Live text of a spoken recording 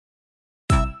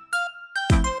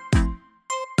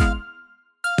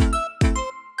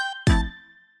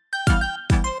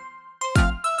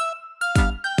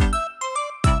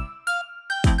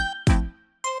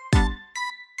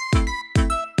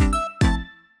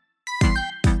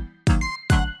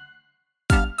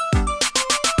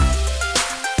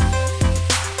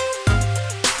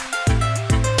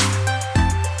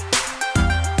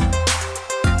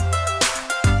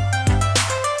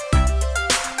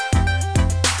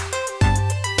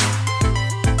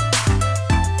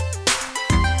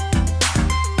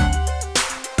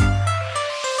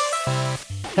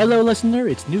Hello, listener.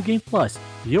 It's New Game Plus,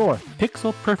 your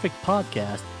pixel-perfect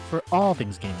podcast for all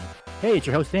things gaming. Hey, it's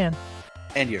your host, Dan.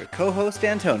 And your co-host,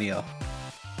 Antonio.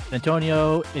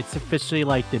 Antonio, it's officially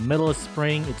like the middle of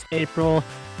spring. It's April.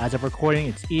 As of recording,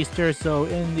 it's Easter. So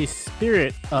in the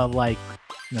spirit of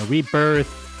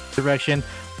rebirth, direction,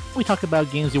 we talk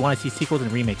about games we want to see sequels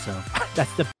and remakes of.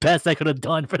 That's the best I could have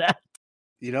done for that.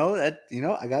 I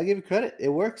gotta give you credit. It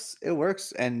works.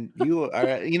 And you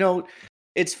are,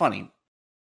 it's funny.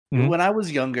 Mhm. When I was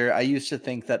younger, I used to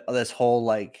think that this whole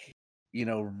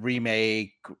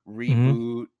remake,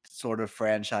 reboot sort of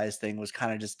franchise thing was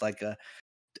kind of just like a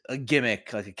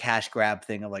gimmick, like a cash grab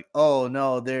thing of like, oh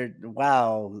no,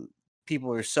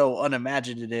 people are so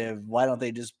unimaginative. Why don't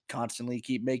they just constantly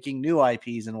keep making new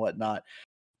IPs and whatnot?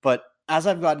 But as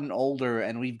I've gotten older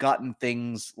and we've gotten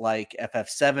things like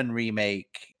FF7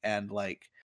 remake and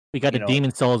we got the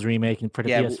Demon Souls remake for the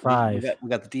PS5. we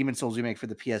got the Demon Souls remake for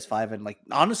the PS5, and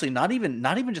honestly, not even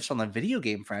just on the video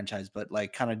game franchise, but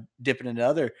kind of dipping into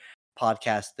other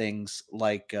podcast things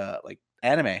like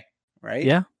anime, right?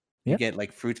 Yeah. You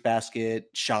get Fruits Basket,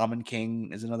 Shaman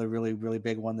King is another really, really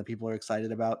big one that people are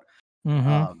excited about.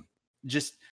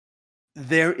 Just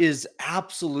there is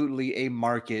absolutely a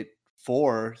market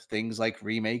for things like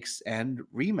remakes and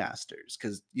remasters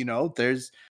because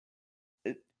there's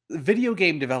video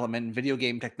game development and video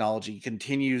game technology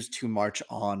continues to march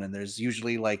on, and there's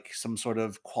usually some sort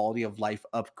of quality of life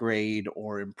upgrade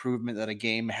or improvement that a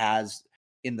game has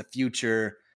in the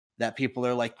future that people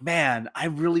are like, man, I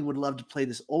really would love to play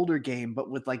this older game, but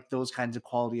with those kinds of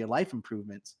quality of life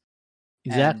improvements.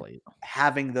 Exactly. And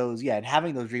having those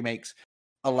remakes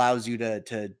allows you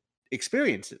to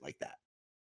experience it like that.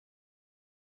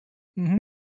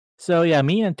 So yeah,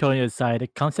 me and Antonio decided to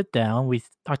come sit down, we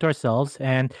talk to ourselves,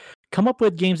 and come up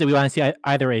with games that we want to see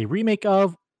either a remake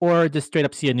of or just straight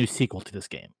up see a new sequel to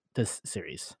this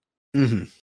series.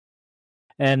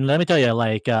 And let me tell you,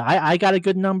 I got a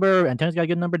good number, Antonio's got a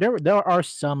good number. There are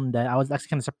some that I was actually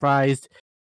kind of surprised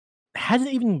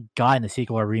hasn't even gotten a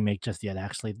sequel or remake just yet.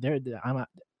 Actually, I'm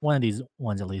one of these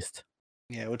ones at least.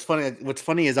 Yeah, what's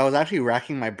funny is I was actually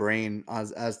racking my brain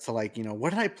as to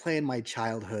what did I play in my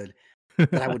childhood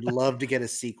that I would love to get a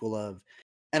sequel of.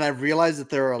 And I realized that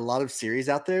there are a lot of series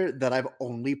out there that I've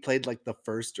only played the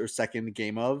first or second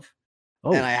game of.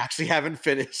 Oh. And I actually haven't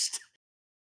finished.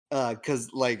 Because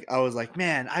I was like,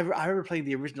 man, I remember playing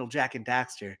the original Jak and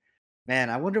Daxter. Man,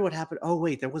 I wonder what happened. Oh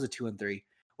wait, there was a 2 and 3.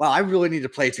 Wow, I really need to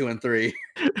play 2 and 3.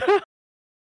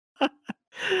 All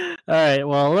right,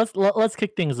 well, let's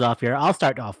kick things off here. I'll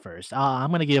start off first.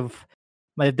 I'm gonna give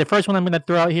the first one I'm gonna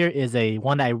throw out here is a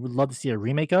one that I would love to see a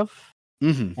remake of,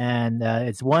 and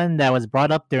it's one that was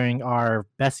brought up during our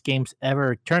Best Games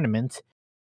Ever tournament,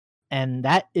 and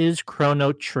that is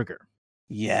Chrono Trigger.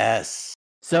 Yes.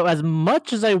 So as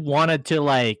much as I wanted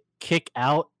to kick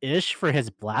out Ish for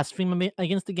his blasphemy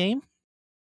against the game,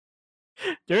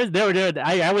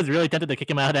 I was really tempted to kick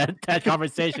him out at that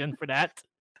conversation for that.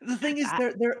 The thing is,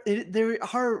 there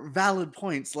are valid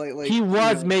points. He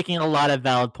was making a lot of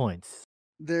valid points.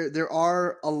 There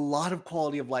are a lot of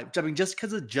quality of life. I mean, just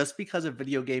because a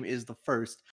video game is the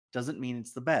first doesn't mean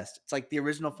it's the best. It's like the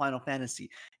original Final Fantasy.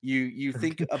 You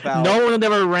think about no one would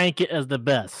ever rank it as the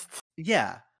best.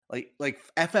 Yeah, like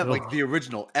FF, the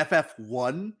original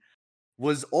FF1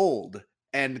 was old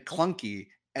and clunky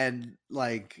and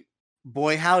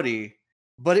boy howdy,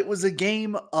 but it was a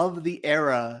game of the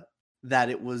era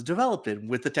that it was developed in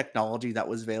with the technology that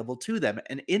was available to them.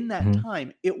 And in that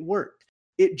time, it worked.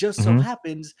 It just so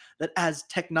happens that as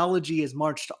technology has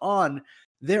marched on,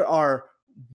 there are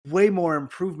way more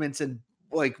improvements and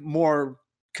more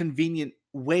convenient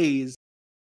ways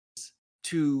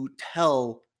to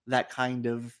tell that kind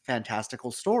of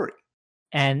fantastical story.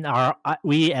 And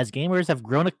we as gamers have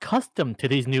grown accustomed to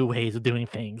these new ways of doing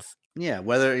things. Yeah,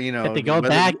 whether that they go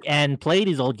back and play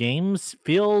these old games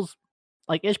feels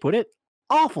like Ish put it,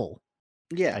 awful.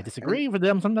 Yeah, I disagree with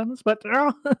them sometimes, but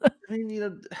I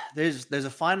mean, there's a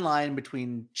fine line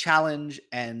between challenge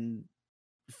and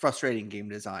frustrating game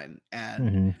design,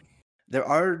 and there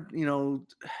are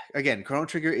again, Chrono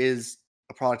Trigger is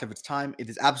a product of its time. It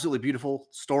is absolutely beautiful,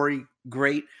 story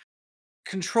great,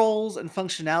 controls and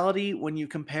functionality. When you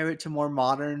compare it to more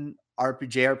modern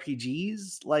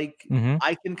JRPGs,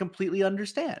 I can completely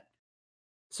understand.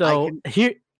 So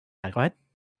here, go ahead.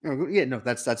 Yeah, no,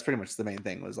 that's pretty much the main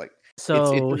thing. Was it's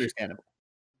understandable.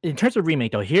 In terms of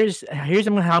remake, though, here's how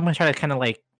I'm gonna try to kind of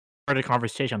start a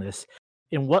conversation on this.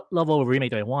 In what level of remake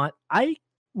do I want? I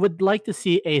would like to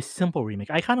see a simple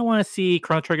remake. I kind of want to see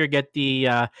Chrono Trigger get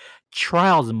the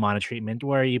Trials mod treatment,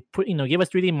 where you give us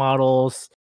 3D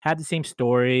models, have the same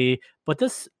story, but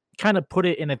just kind of put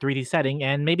it in a 3D setting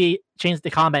and maybe change the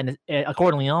combat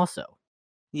accordingly also.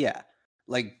 Yeah.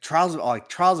 Trials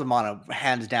of Mana,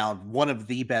 hands down, one of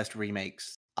the best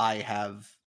remakes I have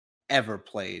ever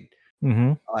played.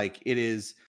 Mhm. Like, it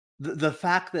is the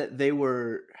fact that they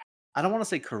were, I don't wanna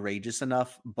say courageous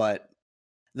enough, but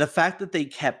the fact that they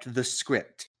kept the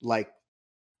script, like,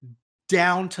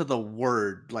 down to the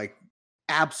word, like,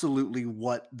 absolutely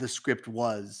what the script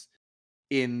was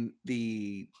in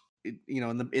the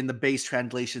in the base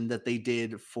translation that they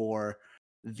did for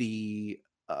the,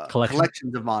 Collection?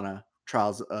 Collections of Mana,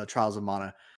 Trials of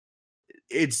Mana.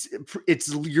 It's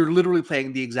you're literally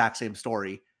playing the exact same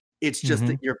story. It's just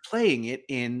that Mhm. you're playing it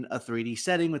in a 3D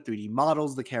setting with 3D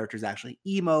models, the characters actually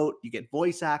emote, you get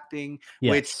voice acting,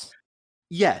 which, Yes.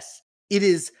 yes, it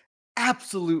is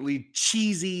absolutely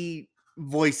cheesy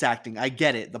voice acting, I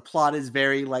get it. The plot is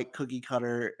very, like, cookie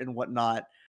cutter and whatnot.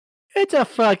 It's a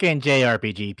fucking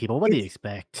JRPG, people. What do you It's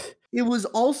expect? It was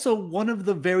also one of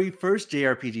the very first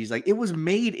JRPGs, like, it was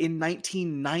made in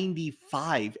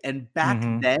 1995, and back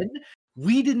Mhm. then,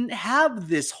 we didn't have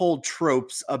this whole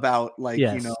tropes about, like,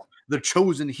 Yes. the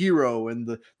chosen hero and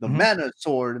the Mhm. mana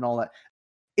sword and all that.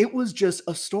 It was just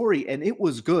a story, and it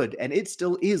was good, and it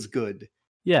still is good.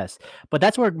 Yes, but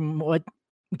that's where what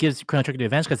gives Chrono Trigger the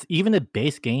advantage because even the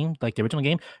base game, like the original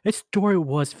game, its story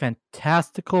was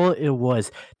fantastical. It was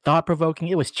thought provoking.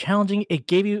 It was challenging. It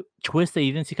gave you twists that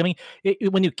you didn't see coming.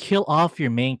 When you kill off your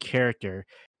main character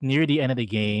near the end of the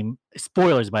game,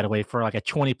 spoilers by the way for like a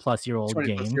 20-plus-year-old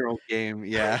 20 plus game. year old game,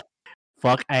 yeah,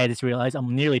 Fuck, I just realized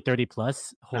I'm nearly 30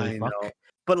 plus. Holy I know. fuck.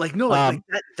 But, like, no, Um,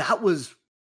 that was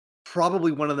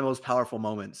probably one of the most powerful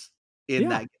moments in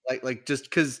yeah. that, just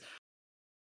because.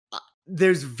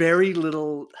 There's very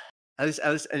little, at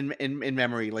least in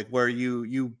memory, like, where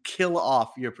you kill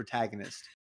off your protagonist.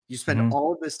 You spend Mhm.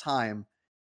 all of this time,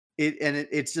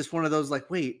 it's just one of those, like,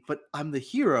 "Wait, but I'm the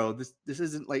hero. This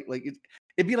isn't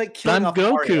it'd be like killing Son off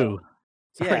Mario." Goku.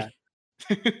 Yeah.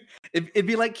 Sorry. It'd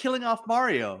be like killing off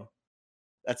Mario.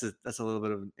 That's a little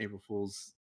bit of an April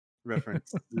Fool's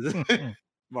reference.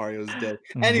 Mario's dead.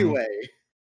 Mhm. Anyway,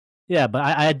 Yeah, but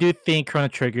I do think Chrono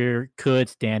Trigger could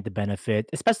stand to benefit,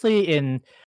 especially in,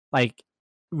 like,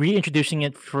 reintroducing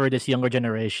it for this younger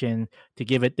generation to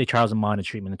give it the Charles and Mana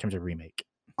treatment in terms of remake.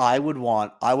 I would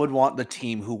want the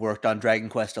team who worked on Dragon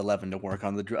Quest XI to work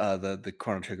on the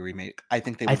Chrono Trigger remake. I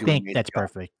think they I would do an think amazing that's job.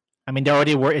 perfect. I mean, they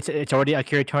already were it's already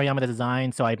Akira Toriyama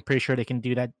design, so I'm pretty sure they can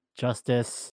do that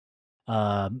justice.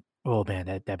 Oh man,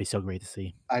 that'd be so great to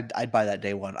see. I'd buy that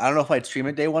day one. I don't know if I'd stream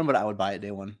it day one, but I would buy it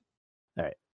day one.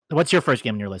 Alright. What's your first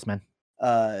game on your list, man?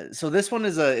 So this one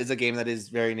is a game that is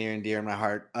very near and dear in my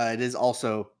heart. It is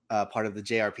also part of the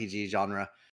JRPG genre,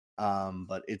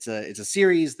 but it's a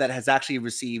series that has actually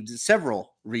received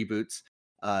several reboots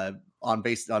on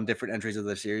based on different entries of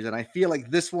the series, and I feel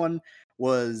like this one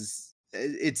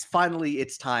it's finally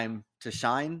its time to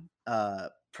shine.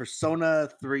 Persona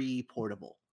 3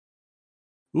 Portable.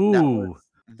 That was Ooh.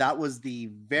 that was the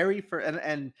very first,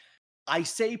 and I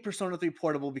say Persona 3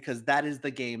 Portable because that is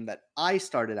the game that I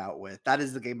started out with. That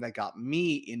is the game that got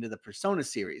me into the Persona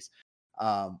series.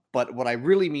 But what I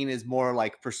really mean is more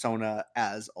like Persona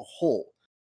as a whole.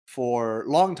 For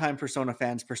longtime Persona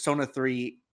fans, Persona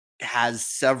 3 has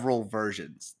several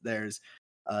versions. There's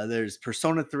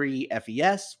Persona 3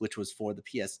 FES, which was for the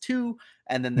PS2,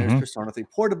 and then there's Mhm. Persona 3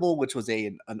 Portable, which was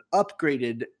an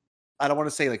upgraded, I don't want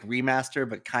to say like remaster,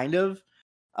 but kind of,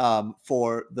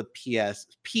 for the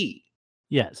PSP.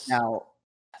 Yes. Now,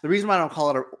 the reason why I don't call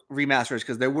it a remaster is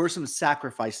because there were some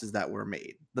sacrifices that were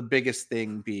made. The biggest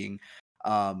thing being,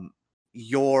 um,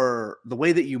 the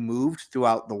way that you moved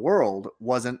throughout the world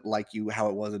wasn't like you how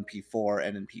it was in P4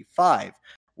 and in P5,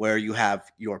 where you have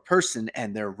your person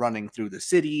and they're running through the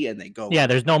city and they go Yeah,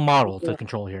 into there's no model to people.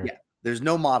 control here. Yeah, there's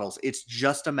no models. It's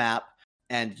just a map,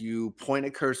 and you point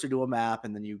a cursor to a map,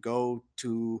 and then you go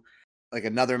to like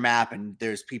another map, and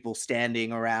there's people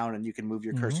standing around, and you can move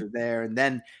your Mhm. cursor there, and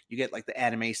then you get like the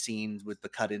anime scenes with the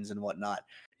cut-ins and whatnot.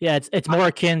 Yeah, it's I, more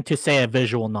akin to, say, a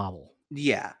visual novel.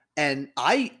 yeah, and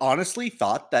I honestly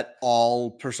thought that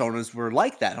all personas were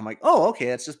like that. I'm like, oh, okay,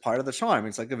 that's just part of the charm.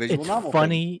 It's like a visual It's novel thing.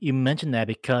 funny you mentioned that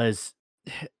because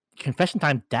confession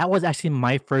time, that was actually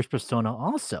my first Persona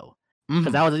also,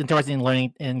 because I Hmm. was interested in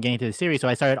learning and getting into the series, so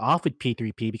I started off with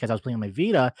P3P because I was playing on my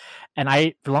Vita, and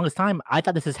for the longest time, I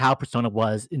thought this is how Persona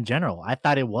was in general. I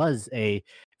thought it was a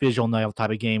visual novel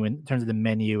type of game in terms of the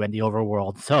menu and the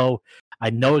overworld, so I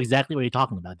know exactly what you're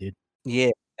talking about, dude. Yeah,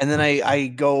 and then I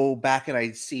go back and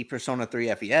I see Persona 3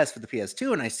 FES for the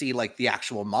PS2, and I see, like, the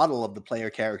actual model of the player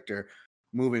character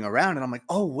moving around, and I'm like,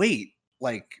 "Oh, wait,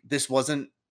 like, an this wasn't,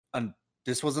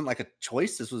 like, a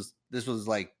choice, this was,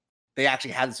 like, they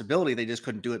actually had this ability, they just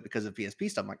couldn't do it because of PSP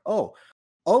stuff. I'm like, "Oh,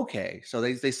 okay." So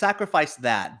they sacrificed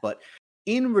that, but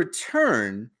in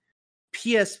return,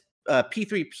 PS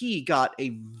P3P got a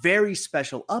very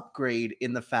special upgrade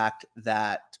in the fact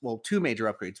that, well, two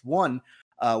major upgrades. One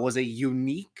was a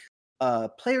unique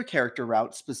player character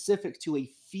route specific to a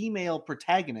female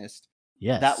protagonist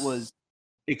that Yes. was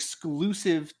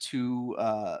exclusive to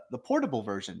the portable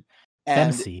version.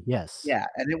 And Fantasy, yes. yeah,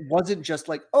 and it wasn't just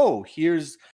like, "Oh,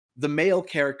 here's the male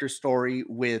character story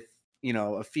with,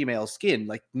 a female skin."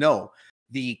 Like, no.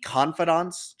 The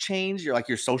confidants changed,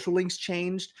 your social links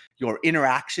changed, your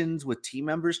interactions with team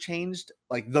members changed.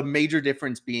 Like, the major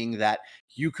difference being that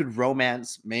you could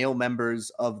romance male members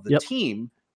of the Yep.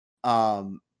 team,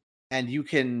 um, and you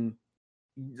can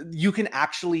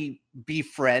actually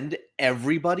befriend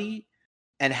everybody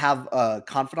and have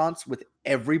confidants with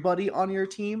everybody on your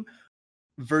team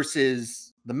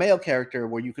versus the male character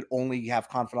where you could only have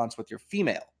confidants with your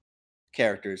female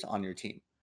characters on your team.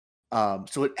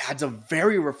 So it adds a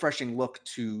very refreshing look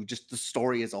to just the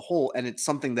story as a whole, and it's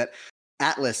something that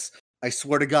Atlas, I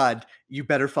swear to God, you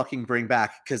better fucking bring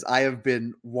back because I have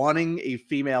been wanting a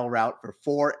female route for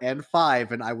 4 and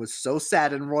 5, and I was so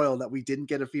sad in Royal that we didn't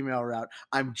get a female route.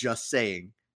 I'm just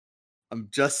saying. I'm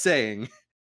just saying.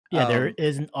 Yeah, there Um,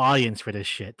 is an audience for this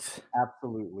shit.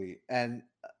 Absolutely. And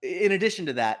in addition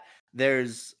to that,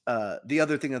 there's the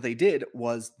other thing that they did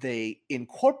was they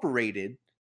incorporated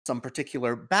some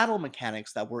particular battle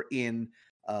mechanics that were in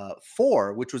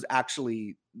 4, which was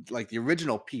actually like the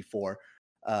original P4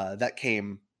 that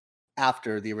came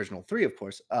after the original 3, of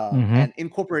course, Mhm. and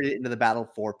incorporated it into the battle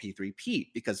for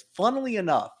P3P. Because funnily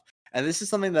enough, and this is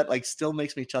something that like still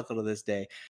makes me chuckle to this day,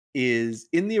 is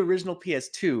in the original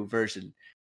PS2 version,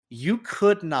 you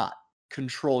could not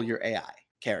control your AI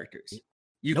characters.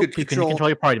 You Nope, could you can control control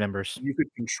your party members. you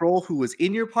could control who was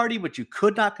in your party, but you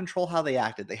could not control how they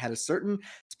acted. They had a certain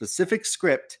specific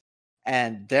script,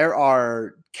 and there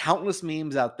are countless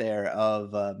memes out there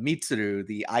of Mitsuru,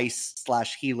 the ice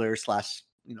slash healer slash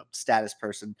status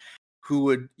person, who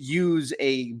would use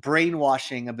a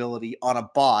brainwashing ability on a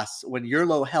boss when you're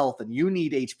low health and you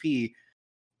need HP.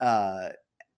 Uh,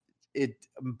 it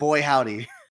boy howdy,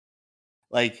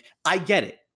 like I get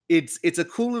it. It's a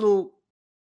cool little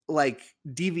like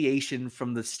deviation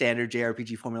from the standard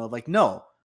JRPG formula of like, no,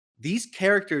 these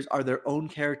characters are their own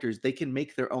characters. They can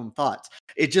make their own thoughts.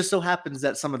 It just so happens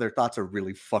that some of their thoughts are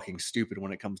really fucking stupid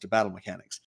when it comes to battle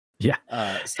mechanics. Yeah.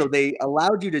 So they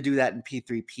allowed you to do that in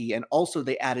P3P, and also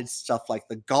they added stuff like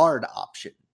the guard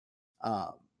option,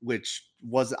 which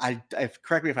was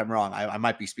correct me if I'm wrong. I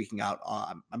might be speaking out.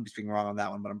 I'm speaking wrong on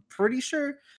that one, but I'm pretty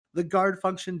sure the guard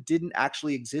function didn't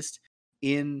actually exist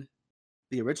in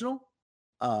the original.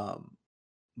 Um,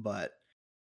 but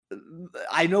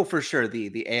I know for sure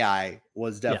the AI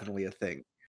was Yeah. definitely a thing.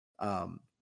 Um,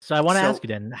 So I wanna ask so you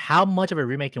then, how much of a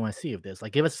remake do you wanna see of this?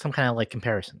 Like, give us some kinda, like,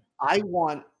 comparison. I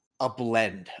want a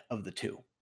blend of the two.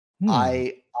 Hmm.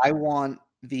 I want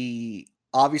the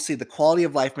obviously the quality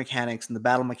of life mechanics and the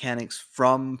battle mechanics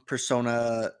from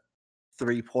Persona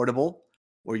 3 Portable,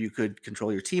 where you could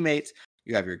control your teammates,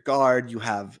 you have your guard, you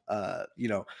have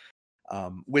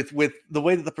with the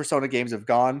way that the Persona games have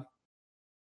gone,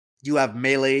 you have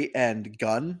melee and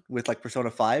gun with like Persona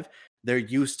 5. There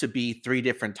used to be 3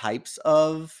 different types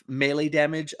of melee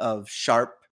damage of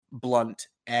sharp, blunt,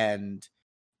 and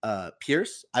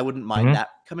pierce. I wouldn't mind Mhm. that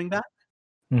coming back.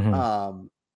 Mhm.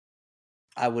 Um,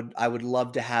 I would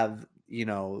love to have,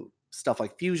 stuff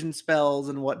like fusion spells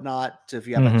and whatnot. So if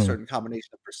you have like a Mhm. certain combination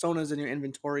of personas in your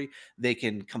inventory, they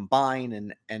can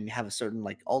combine and have a certain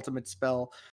like ultimate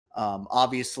spell.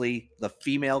 Obviously, the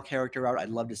female character route, I'd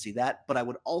love to see that, but I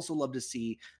would also love to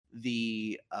see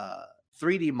the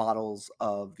 3D models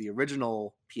of the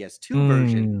original PS2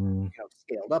 version, Mm.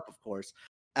 scaled up, of course,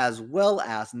 as well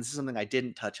as, and this is something I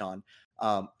didn't touch on,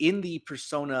 in the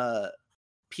Persona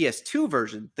PS2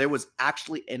 version, there was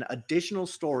actually an additional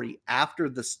story after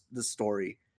the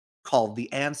story called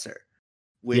The Answer,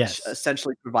 which Yes.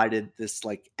 essentially provided this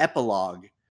like epilogue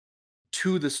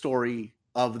to the story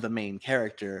of the main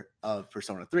character of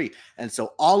Persona 3. And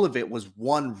so all of it was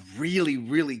one really,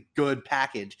 really good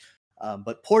package.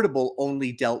 But Portable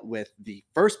only dealt with the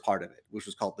first part of it, which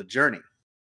was called The Journey.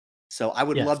 So I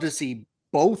would love to Yes. see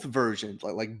both versions,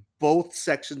 like both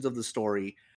sections of the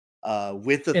story,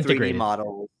 with the 3D Integrated.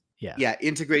 model, Yeah. yeah,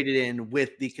 integrated in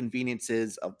with the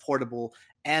conveniences of Portable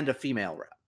and a female route.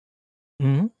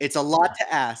 Mhm. It's a lot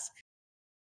to ask,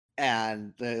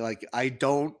 and like I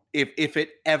don't. If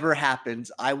it ever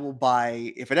happens, I will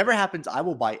buy. If it ever happens, I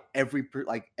will buy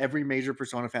every major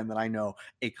Persona fan that I know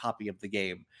a copy of the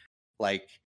game. Like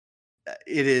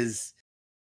it is.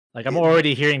 Like, I'm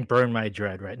already hearing "Burn My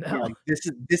Dread" right Yeah, now. like,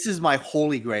 this is my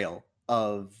holy grail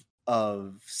of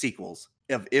sequels.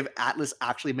 If Atlas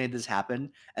actually made this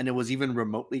happen, and it was even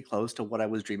remotely close to what I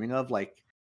was dreaming of, like,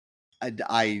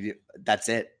 I that's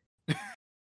it.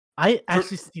 I For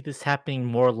actually see this happening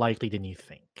more likely than you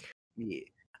think. Yeah.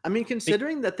 I mean, Be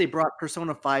considering that they brought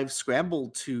Persona 5 Scramble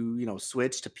to,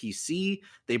 Switch to PC,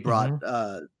 they brought,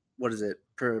 Mhm. what is it?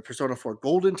 Persona 4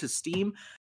 Golden to Steam.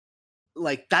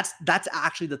 Like, that's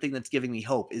actually the thing that's giving me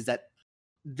hope, is that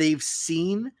they've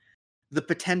seen the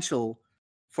potential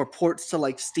for ports to,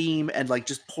 like, Steam and, like,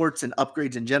 just ports and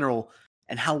upgrades in general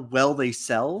and how well they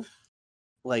sell.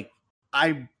 Like,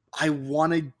 I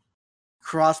wanna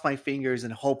cross my fingers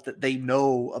and hope that they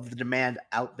know of the demand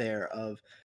out there of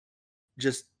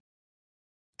just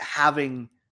having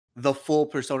the full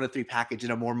Persona 3 package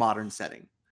in a more modern setting.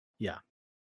 Yeah.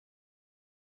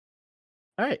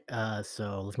 Alright,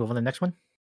 so let's move on to the next one.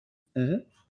 Mhm.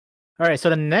 Alright,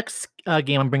 so the next,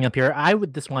 game I'm bringing up here, I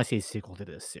would just wanna say a sequel to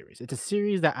this series. It's a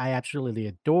series that I absolutely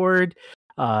adored.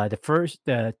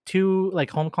 The 2,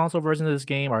 like, home console versions of this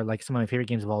game are, like, some of my favorite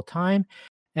games of all time,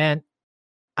 and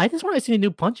I just wanna see a new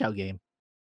Punch-Out game.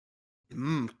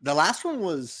 The last one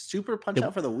was Super The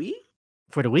Punch-Out for the Wii,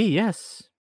 For the Wii, yes.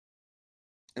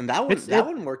 and that It's one that it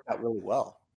one worked out really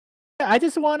well. I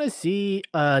just wanna see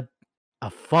a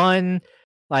fun,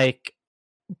 like,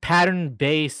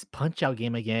 pattern-based Punch-Out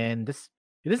game again.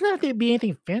 It doesn't have to be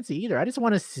anything fancy either. I just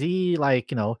wanna see, like,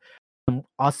 some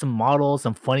awesome models,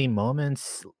 some funny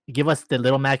moments. Give us the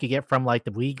Little Mac you get from, like,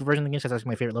 the Wii version of the game, 'cause that's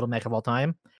my favorite Little Mac of all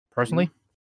time, Mhm. personally.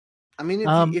 I mean, if you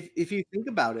Um, if you think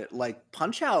about it, like,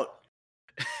 Punch-Out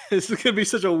this is gonna be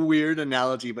such a weird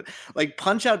analogy, but, like,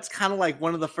 Punch-Out's kinda like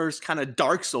one of the first kinda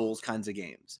Dark Souls kinds of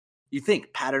games. You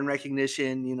think pattern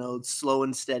recognition, slow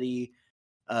and steady,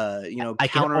 I can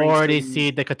countering already certain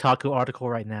see the Kotaku article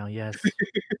right now, yes.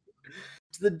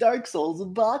 it's the Dark Souls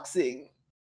of boxing.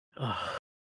 Ugh.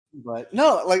 But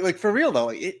no, like for real though,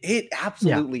 like, it Yeah,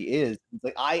 absolutely is. It's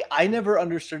like I never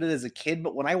understood it as a kid,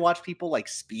 but when I watch people like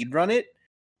speed run it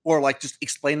or like just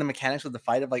explain the mechanics of the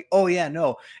fight of like, oh yeah,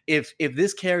 no, if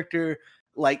this character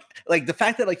like the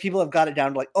fact that like people have got it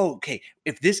down to like, oh, okay,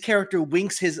 if this character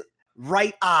winks his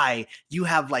right eye, you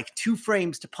have like 2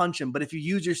 frames to punch him, but if you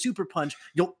use your super punch,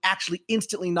 you'll actually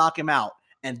instantly knock him out.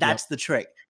 And yep. that's the trick.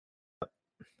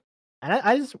 And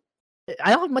I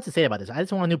don't have much to say about this. I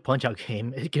just want a new Punch-Out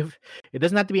game. It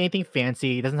doesn't have to be anything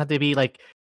fancy. It doesn't have to be like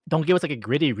don't give us like a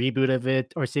gritty reboot of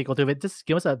it or sequel to it. Just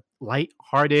give us a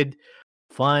light-hearted,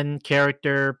 fun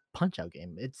character Punch-Out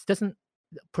game. It doesn't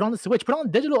put on the Switch, put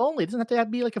on digital only. It doesn't have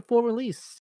to be like a full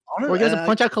release. Or give us a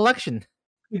Punch-Out collection.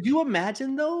 Could you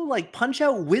imagine though, like Punch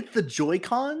Out with the Joy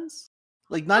Cons?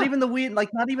 Like not Huh, even the Wii, like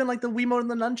not even like the Wiimote and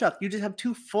the nunchuck. You just have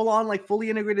two full on, like fully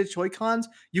integrated Joy Cons.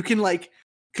 You can like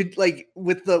could like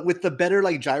with the better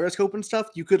like gyroscope and stuff,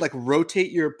 you could like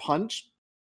rotate your punch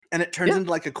and it turns yeah. into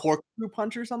like a corkscrew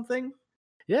punch or something.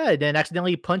 Yeah, then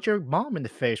accidentally punch your mom in the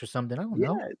face or something. I don't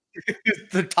know. Yeah.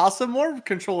 To toss some more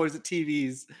controllers at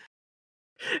TVs.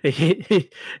 If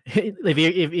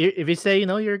you say,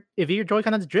 if your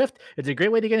Joy-Con has drift, it's a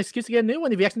great way to get an excuse to get a new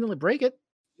one if you accidentally break it.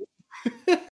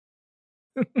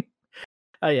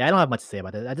 Oh, yeah, I don't have much to say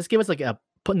about it. Just give us, like, a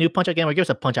new Punch-Out game or give us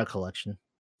a Punch-Out collection.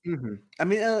 I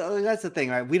mean, that's the thing,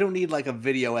 right? We don't need like a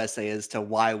video essay as to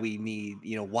why we need,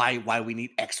 why we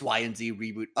need X, Y, and Z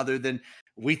reboot, other than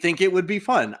we think it would be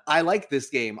fun. I like this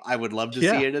game. I would love to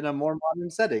Yeah. see it in a more modern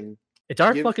setting. It's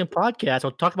our Give, fucking podcast.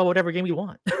 We'll talk about whatever game we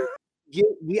want. give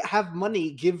we have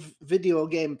money. Give video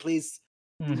game, please.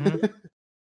 Mhm.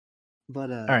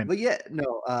 Alright. But yeah,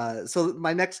 no. So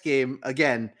my next game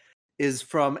again is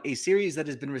from a series that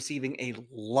has been receiving a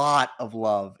lot of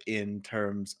love in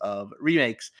terms of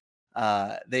remakes.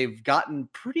 They've gotten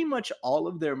pretty much all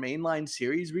of their mainline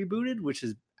series rebooted, which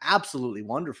is absolutely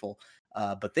wonderful.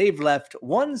 But they've left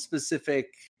one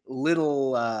specific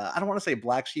little, I don't want to say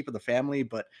black sheep of the family,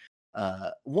 but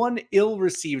one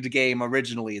ill-received game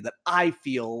originally that I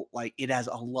feel like it has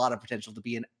a lot of potential to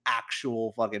be an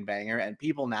actual fucking banger, and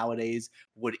people nowadays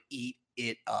would eat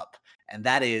it up. And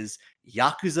that is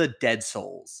Yakuza Dead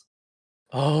Souls.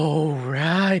 Oh,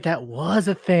 right, that was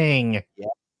a thing. Yeah.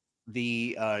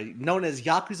 The known as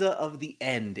Yakuza of the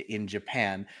End in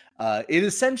Japan. It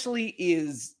essentially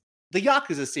is the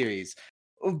Yakuza series.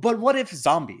 But what if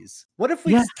zombies? What if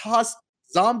we Yeah, tossed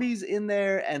zombies in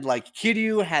there and like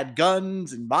Kiryu had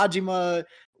guns and Majima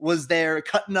was there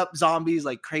cutting up zombies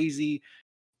like crazy?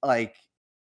 Like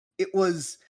it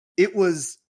was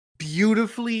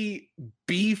beautifully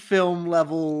B film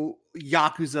level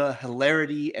Yakuza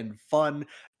hilarity and fun,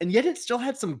 and yet it still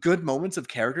had some good moments of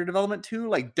character development too.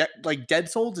 Like Dead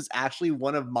Souls is actually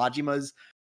one of Majima's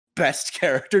best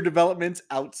character developments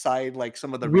outside like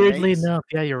some of the Weirdly remakes, enough,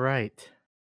 yeah, you're right.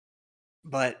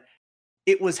 but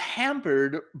it was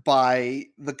hampered by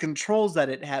the controls that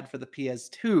it had for the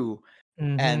PS2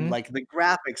 and Mhm. like the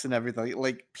graphics and everything.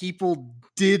 Like people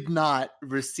did not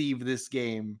receive this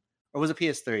game, or was it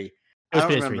PS3? It I was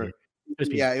don't PS3, dude. remember. It was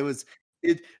Yeah, PS3.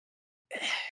 it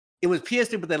it was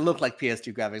PS2, but they looked like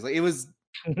PS2 graphics. Like it was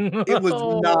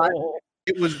not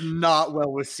it was not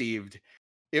well received.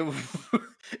 It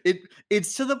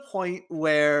it's to the point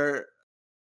where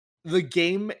the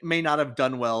game may not have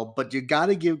done well, but you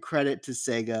gotta give credit to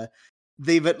Sega.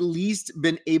 They've at least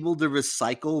been able to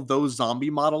recycle those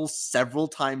zombie models several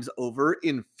times over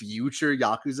in future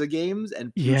Yakuza games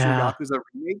and future Yeah. Yakuza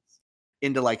remakes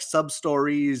into like sub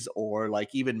stories or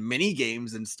like even mini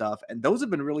games and stuff. And those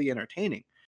have been really entertaining.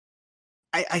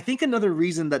 I think another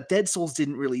reason that Dead Souls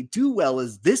didn't really do well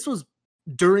is this was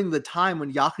during the time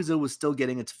when Yakuza was still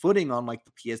getting its footing on like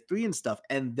the PS3 and stuff,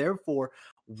 and therefore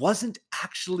wasn't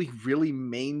actually really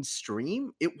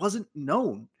mainstream. It wasn't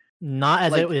known. Not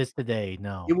as it Like is today,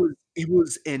 no. it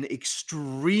was an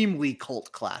extremely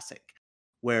cult classic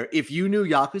where if you knew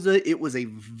Yakuza, it was a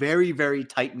very, very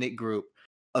tight-knit group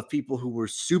of people who were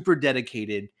super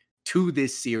dedicated to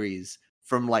this series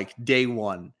from like day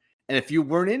one. And if you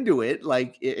weren't into it,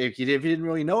 like if you didn't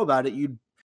really know about it, you'd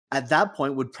at that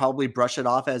point would probably brush it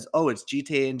off as, oh, it's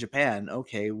GTA in Japan.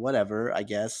 Okay, whatever, I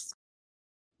guess.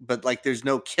 But like there's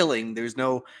no killing, there's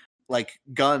no like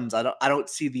guns. I don't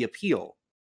see the appeal,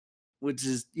 which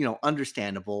is,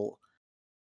 understandable.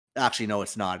 Actually, no,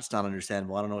 it's not. It's not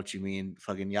understandable. I don't know what you mean.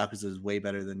 Fucking Yakuza is way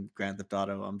better than Grand Theft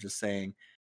Auto. I'm just saying.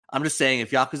 I'm just saying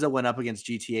if Yakuza went up against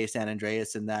GTA San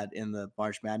Andreas in the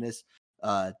March Madness,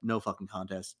 no fucking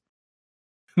contest.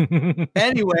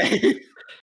 Anyway,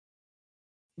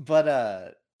 but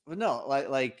but no,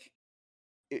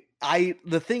 I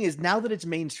the thing is now that it's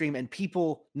mainstream and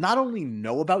people not only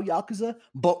know about Yakuza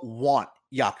but want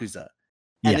Yakuza.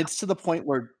 And Yeah. it's to the point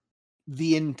where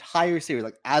the entire series,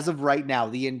 like as of right now,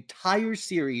 the entire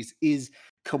series is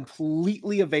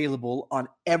completely available on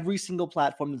every single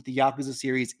platform that the Yakuza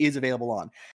series is available on.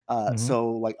 Mhm.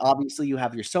 So like obviously you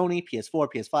have your Sony, PS4,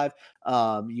 PS5,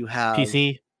 you have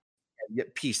PC.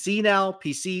 PC now.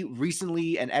 PC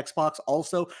recently and Xbox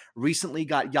also recently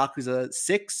got Yakuza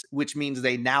 6, which means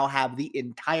they now have the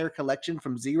entire collection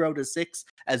from 0 to 6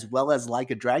 as well as Like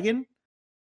a Dragon.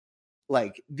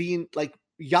 Like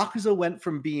Yakuza went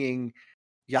from being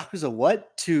Yakuza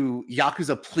what to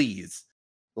Yakuza please.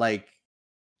 Like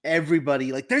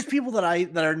everybody, like there's people that I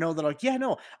know that are like, yeah,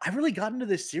 no, I really got into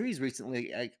this series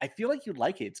recently. I feel like you'd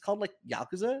like it. It's called like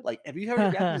Yakuza. Like, have you heard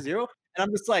of Yakuza Zero? And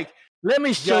I'm just like, Let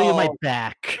me show you my yo,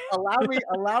 back.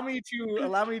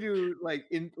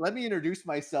 let me introduce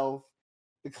myself.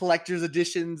 The collector's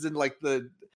editions and like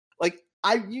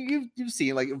you've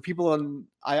seen like people on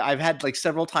I've had like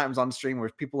several times on stream where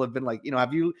people have been like,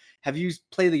 have you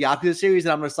played the Yakuza series?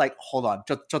 And I'm just like, hold on,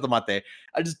 chotomate.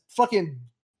 I just fucking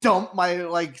dump my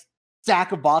like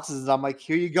stack of boxes and I'm like,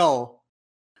 here you go.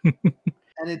 And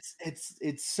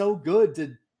it's so good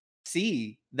to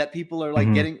see that people are like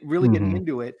Mhm. getting Mhm.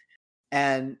 into it.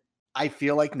 And I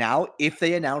feel like now if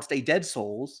they announced a Dead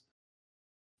Souls,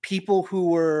 people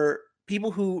who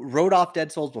wrote off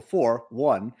Dead Souls before,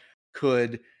 one,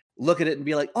 could look at it and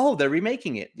be like, "Oh, they're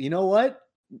remaking it. You know what?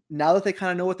 Now that they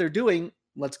kind of know what they're doing,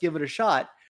 let's give it a shot."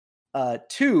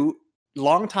 Two,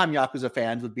 longtime Yakuza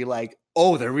fans would be like,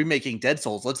 "Oh, they're remaking Dead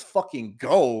Souls. Let's fucking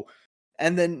go."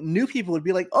 And then new people would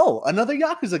be like, "Oh, another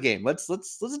Yakuza game. Let's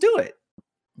do it."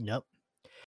 Yep.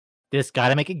 Just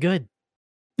gotta make it good.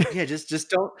 Yeah, just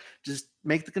don't just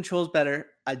make the controls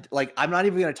better. I'm not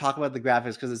even gonna talk about the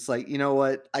graphics because it's like, you know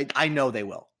what? I know they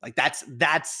will. Like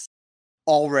that's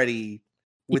already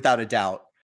without a doubt.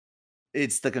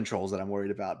 It's the controls that I'm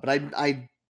worried about. But I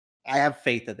have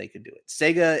faith that they can do it.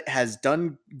 Sega has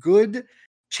done good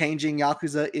changing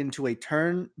Yakuza into a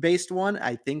turn-based one.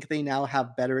 I think they now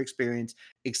have better experience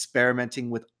experimenting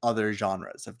with other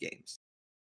genres of games.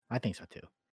 I think so too.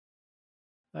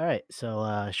 Alright,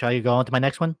 so, shall you go on to my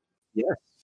next one? Yeah.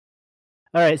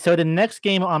 Alright, so the next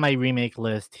game on my remake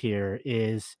list here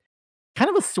is kind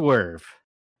of a swerve,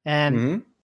 and Mhm.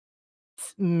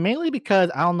 it's mainly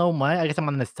because I don't know why, I guess I'm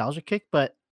on a nostalgia kick,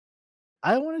 but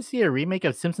I wanna see a remake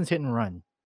of Simpsons Hit and Run.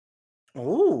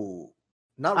 Ooh.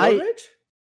 Not Road I Rage?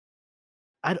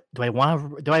 I d do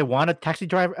I want a taxi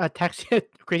driver a taxi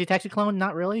Crazy Taxi clone?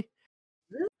 Not really.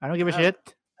 I don't give a I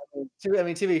shit. I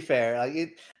mean, to be fair,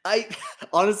 like I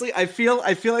honestly, I feel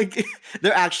like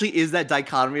there actually is that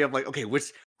dichotomy of like, okay,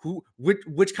 which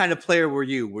kind of player were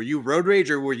you? Were you road rage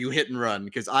or were you hit and run?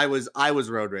 Because I was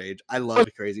road rage. I Was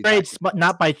loved crazy rage, tactics. but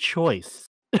not by choice.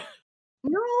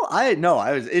 No,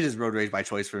 I was. It is road rage by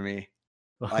choice for me.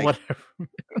 Like, Whatever.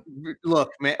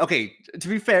 look, man. Okay, to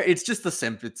be fair, it's just the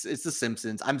simp. It's the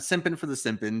Simpsons. I'm simping for the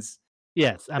Simpsons.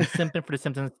 Yes, I'm simping for The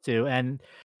Simpsons too, and,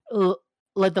 uh,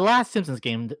 like, the last Simpsons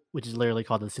game, which is literally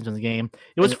called The Simpsons game,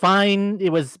 it was And fine,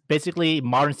 it was basically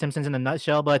modern Simpsons in a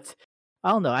nutshell, but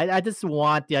I don't know, I just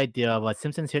want the idea of a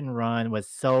Simpsons hit and run was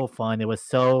so fun, it was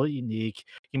so unique,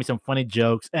 give me some funny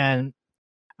jokes, and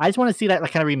I just wanna see that,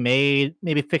 like, kinda remade,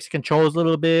 maybe fix the controls a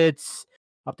little bit,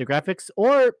 up the graphics,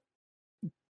 or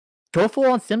go full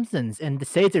on Simpsons and to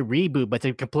say it's a reboot, but it's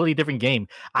a completely different game.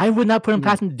 I would not put 'em mhm,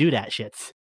 past 'em to do that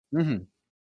shit. mhm.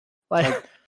 Like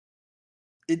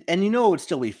Like, and it would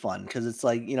still be fun because it's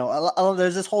like,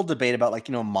 there's this whole debate about like,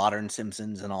 modern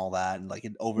Simpsons and all that, and like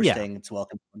it yeah. overstaying its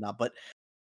welcome and whatnot. But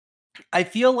I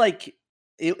feel like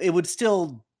it would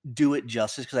still do it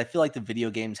justice because I feel like the video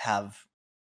games have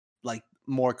like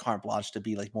more carte blanche to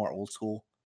be like more old school.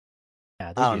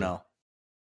 Yeah, they I don't do. know.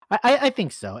 I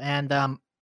think so, and,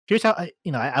 here's how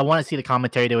I wanna see the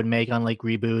commentary they would make on, like,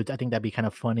 reboots, I think that'd be kind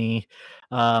of funny.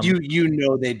 Um, They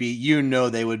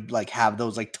would like have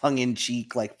those like tongue in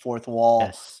cheek like fourth wall.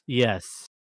 yes, yes.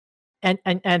 And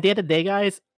at the end of the day,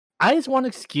 guys, I just want an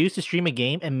excuse to stream a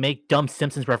game and make dumb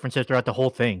Simpsons references throughout the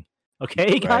whole thing.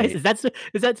 Okay, guys? Right.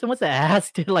 Is that so much to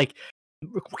ask to, like,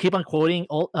 keep on quoting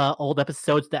old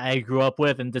episodes that I grew up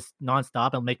with and just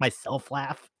nonstop and make myself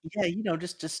laugh? Yeah,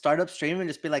 just start up streaming and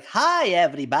just be like, "Hi,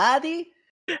 everybody."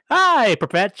 "Hi,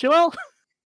 Perpetual."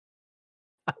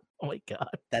 Oh my god.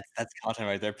 That's content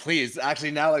right there. Please,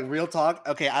 actually, now, like, real talk.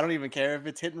 Okay, I don't even care if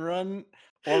it's hit and run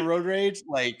or road rage.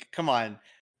 Like, come on,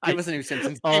 give I us a new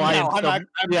Simpsons oh, game I now. am so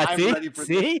yeah, I'm see? ready for this.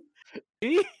 See?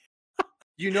 See?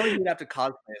 You would have to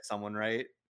cosplay as someone, right?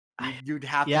 I You'd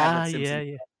have to have yeah, that yeah, Simpsons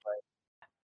yeah. cosplay.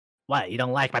 What, you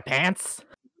don't like my pants?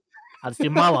 I'll just do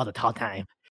them all the tall time.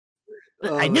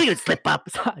 I knew Ugh. you'd slip up.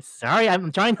 Sorry,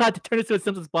 I'm trying not to turn this into a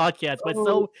Simpsons podcast, but it's Oh,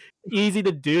 so easy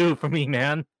to do for me,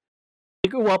 man. I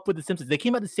grew up with the Simpsons. They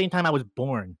came out at the same time I was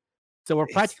born, so we're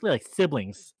it's practically like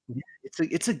siblings. yeah,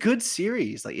 it's a good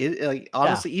series. Like, Yeah,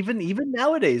 honestly, even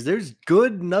nowadays, there's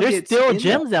good there's nuggets still in that.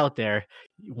 gems out there.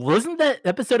 Listen to that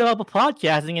episode about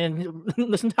podcasting and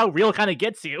listen to how real it kinda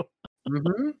gets you.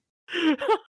 Mhm.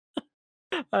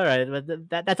 Alright, but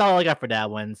that's all I got for that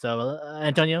one. So,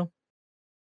 Antonio?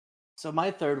 So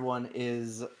my third one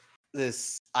is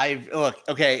this. I look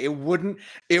okay. It wouldn't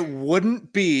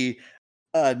be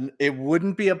a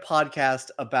podcast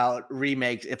about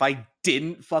remakes if I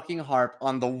didn't fucking harp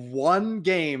on the one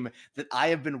game that I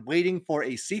have been waiting for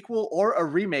a sequel or a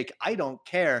remake. I don't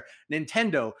care.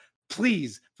 Nintendo,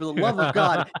 please, for the love of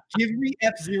God, give me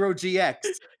F-Zero GX.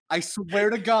 I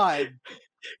swear to God.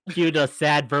 Cue the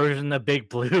sad version of Big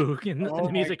Blue in Oh the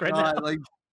my music right now. God. Like,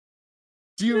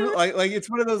 do you it's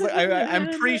one of those like I'm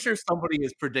pretty sure somebody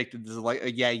has predicted this like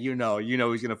yeah, he's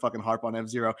gonna fucking harp on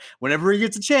F-Zero. Whenever he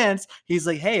gets a chance, he's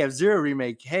like, hey, F-Zero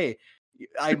remake, hey,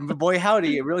 I boy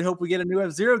howdy, I really hope we get a new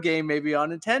F-Zero game maybe on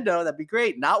Nintendo. That'd be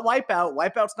great. Not Wipeout.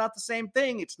 Wipeout's not the same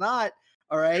thing. It's not.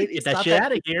 All right. Get that shit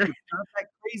out of here. It's not that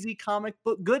crazy comic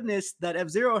book goodness that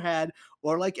F-Zero had,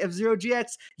 or like F-Zero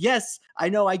GX. Yes, I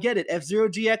know, I get it. F-Zero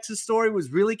GX's story was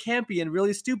really campy and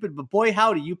really stupid, but boy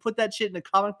howdy, you put that shit in a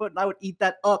comic book and I would eat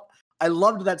that up. I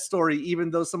loved that story,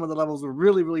 even though some of the levels were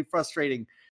really, really frustrating.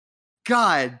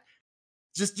 God,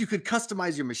 just you could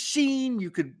customize your machine.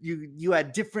 You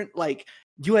had different like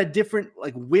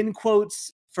win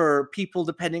quotes for people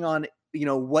depending on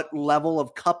what level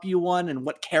of cup you won and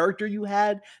what character you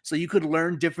had, so you could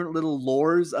learn different little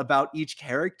lores about each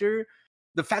character.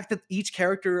 The fact that each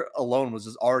character alone was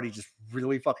just already just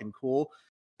really fucking cool.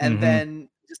 And Mhm. then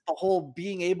just the whole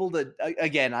being able to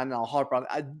again, I'm not harp on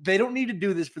they don't need to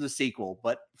do this for the sequel,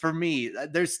 but for me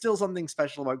there's still something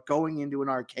special about going into an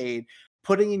arcade,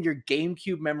 putting in your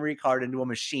GameCube memory card into a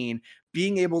machine,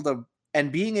 being able to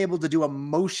do a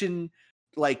motion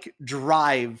like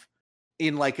drive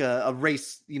in like a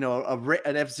race,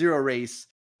 an F-Zero race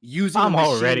using a I'm machine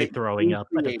already that throwing you up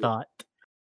at the created. thought.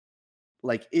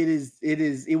 Like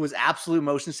it was absolute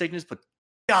motion sickness, but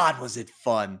God was it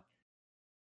fun.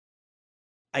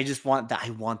 I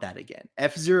want that again.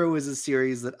 F-Zero is a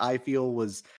series that I feel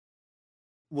was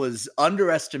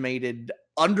underestimated,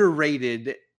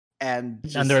 underrated, and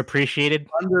just Underappreciated.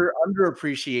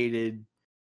 underappreciated.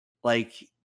 Like,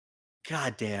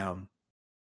 goddamn.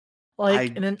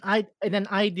 Like, I in an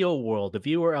ideal world, if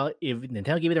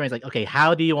Nintendo gave you the reins, like, "Okay,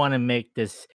 how do you wanna make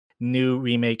this new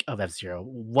remake of F-Zero,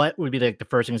 what would be like the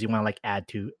first things you want to like add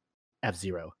to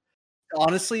F-Zero?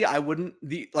 Honestly, I wouldn't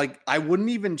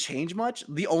even change much.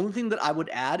 The only thing that I would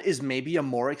add is maybe a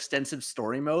more extensive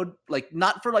story mode, like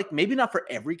not for like maybe not for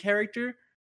every character,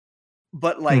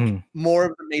 but like Mhm. more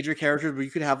of the major characters where you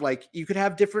could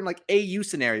have different like AU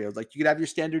scenarios. Like you could have your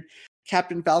standard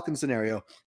Captain Falcon scenario.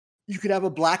 You could have a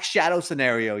Black Shadow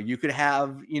scenario. You could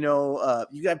have, you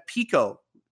could have Pico.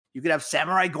 You could have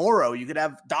Samurai Goro. You could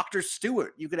have Dr.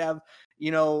 Stewart. You could have,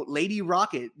 Lady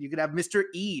Rocket. You could have Mr.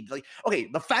 Eid. Like, okay,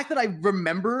 the fact that I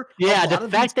remember a Yeah, the lot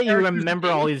of these fact that you characters'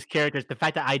 remember all names, these characters, the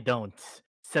fact that I don't,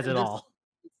 says and it just all.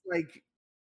 it's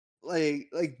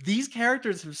like these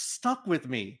characters have stuck with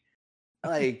me.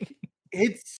 Like,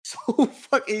 it's so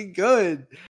fucking good.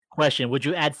 Question, would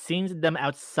you add scenes of them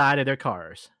outside of their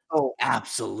cars? Oh,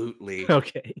 absolutely.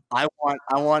 Okay. I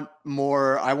want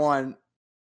more.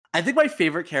 I think my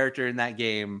favorite character in that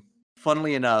game,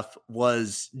 funnily enough,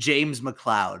 was James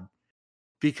McLeod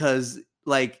because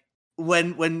like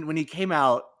when he came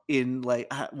out in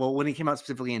when he came out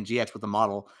specifically in GX with the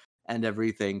model and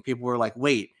everything, people were like,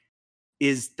 "Wait,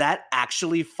 is that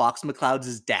actually Fox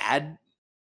McCloud's dad?"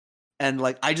 And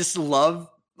like I just love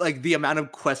like the amount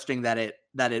of questioning that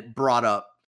it brought up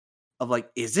of like,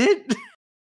 "Is it?"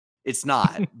 It's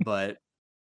not, but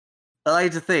I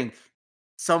like to think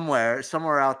somewhere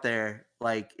out there,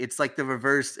 like it's like the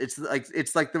reverse. It's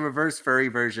like the reverse furry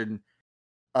version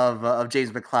of James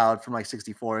McLeod from like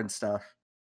 '64 and stuff.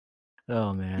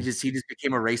 Oh, He man, just he just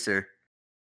became a racer.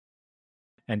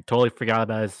 and totally forgot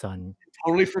about his son.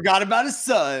 Totally forgot about his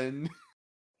son.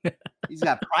 He's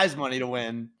got prize money to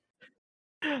win.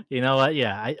 You know what?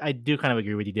 Yeah, I do kind of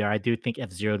agree with you there. I do think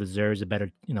F-Zero deserves a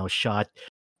better, shot.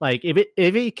 Like, if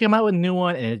it came out with a new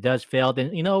one and it does fail,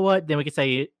 then you know what? Then we could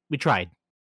say we tried.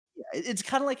 Yeah, it's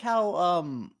kind of like how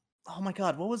oh my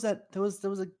god, what was that? There was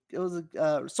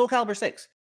a Soul Calibur 6.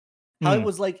 How it Mm.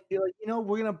 was like, you're like,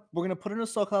 we're gonna put in a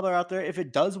Soul Calibur out there. If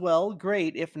it does well,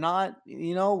 great. If not,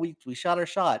 we shot our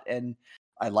shot. And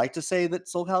I like to say that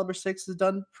Soul Calibur 6 has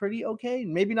done pretty okay.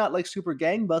 Maybe not like super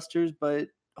gangbusters, but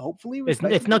hopefully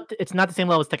respectable. It's not the same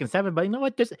level as Tekken 7, but you know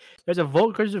what? There's a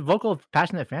vocal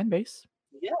passionate fan base.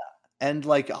 Yeah. And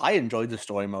like I enjoyed the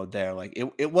story mode there. Like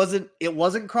it wasn't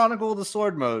Chronicle of the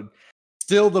Sword mode.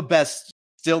 Still the best.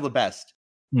 Still the best.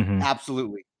 Mhm.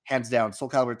 Absolutely. Hands down. Soul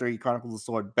Calibur 3, Chronicle of the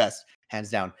Sword, best, hands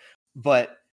down.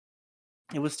 But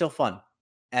it was still fun.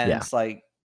 And Yeah. it's like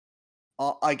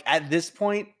at this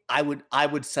point, I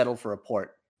would settle for a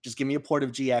port. Just give me a port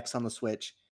of GX on the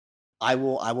Switch. I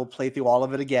will play through all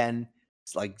of it again.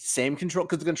 It's like same control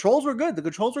because the controls were good. The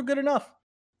controls were good enough.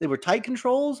 They were tight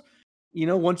controls.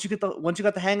 Once you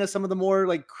got the hang of some of the more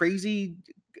like crazy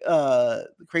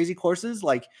courses,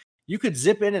 like you could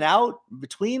zip in and out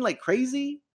between like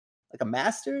crazy, like a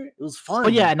master. It was Oh,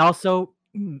 yeah, fun. and also,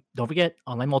 don't forget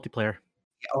online multiplayer.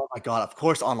 Oh my god, of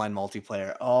course online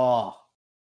multiplayer. Oh,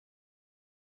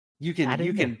 Add it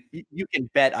in there. you can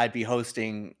bet I'd be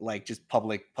hosting like just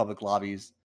public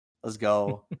lobbies. Let's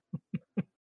go.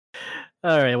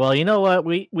 Alright, well, you know what?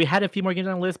 We had a few more games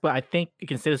on the list, but I think you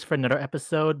can save this for another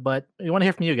episode, but we wanna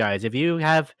hear from you guys. If you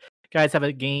have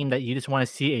a game that you just wanna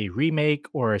see a remake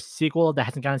or a sequel that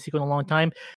hasn't gotten a sequel in a long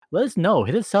time, let us know.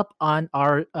 Hit us up on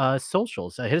our,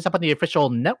 socials. Hit us up on the official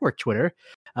network Twitter,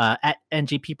 at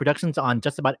NGP Productions on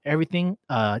just about everything,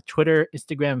 Twitter,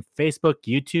 Instagram, Facebook,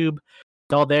 YouTube.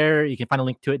 It's all there. You can find a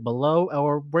link to it below,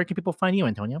 or where can people find you,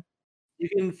 Antonio? You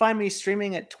can find me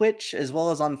streaming at Twitch as well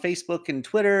as on Facebook and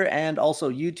Twitter and also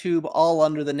YouTube, all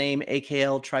under the name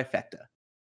AKL Trifecta.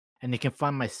 And you can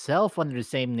find myself under the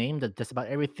same name that just about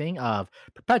everything of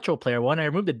Perpetual Player One. I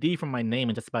removed the D from my name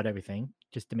and just about everything,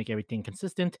 just to make everything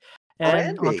consistent. And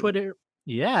on Branding. Twitter,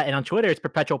 yeah, and on Twitter it's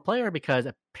Perpetual Player because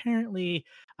apparently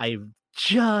I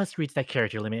just reached that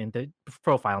character limit in the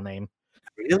profile name.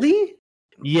 Really?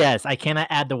 Yes, I cannot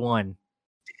add the one.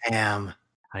 Damn.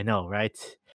 I know, right?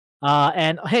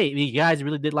 And hey, if you guys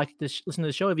really did like this, listen to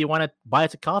the show. If you want to buy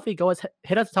us a coffee,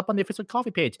 hit us up on the official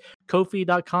coffee page,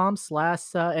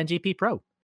 kofi.com/NGP Pro.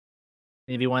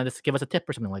 And if you wanted to give us a tip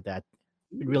or something like that,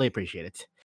 we'd really appreciate it.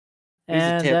 Here's a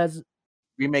And tip. as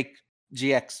Remake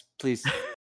GX, please.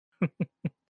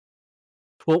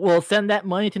 we'll send that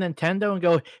money to Nintendo and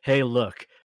go, hey, look,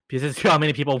 this is how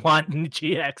many people want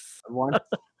GX. Once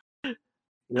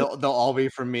they'll all be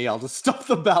from me. I'll just stuff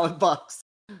the ballot box.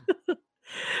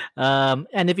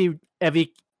 And if you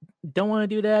don't want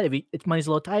to do that, if money's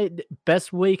a little tight, the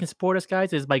best way you can support us,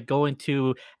 guys, is by going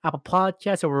to Apple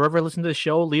Podcasts or wherever you listen to the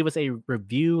show. Leave us a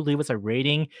review, leave us a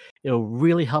rating. It'll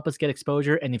really help us get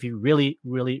exposure. And if you really,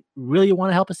 really, really want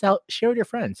to help us out, share with your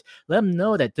friends. Let them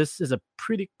know that this is a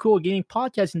pretty cool gaming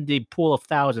podcast in the pool of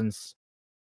thousands.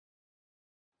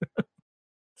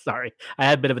 Sorry, I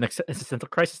had a bit of an existential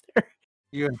crisis there.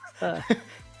 You Uh,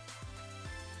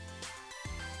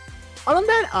 on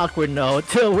that awkward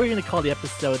note, we're going to call the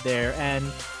episode there.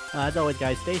 And as always,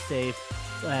 guys, stay safe.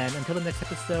 And until the next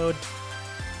episode,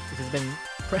 this has been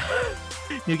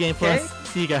New Game okay? Plus.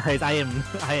 See you guys.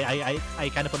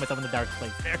 I kind of put myself in the dark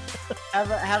place there.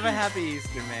 Have a happy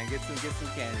Easter, man. Get some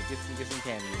candy. Get some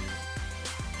candy.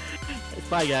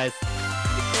 Bye, guys.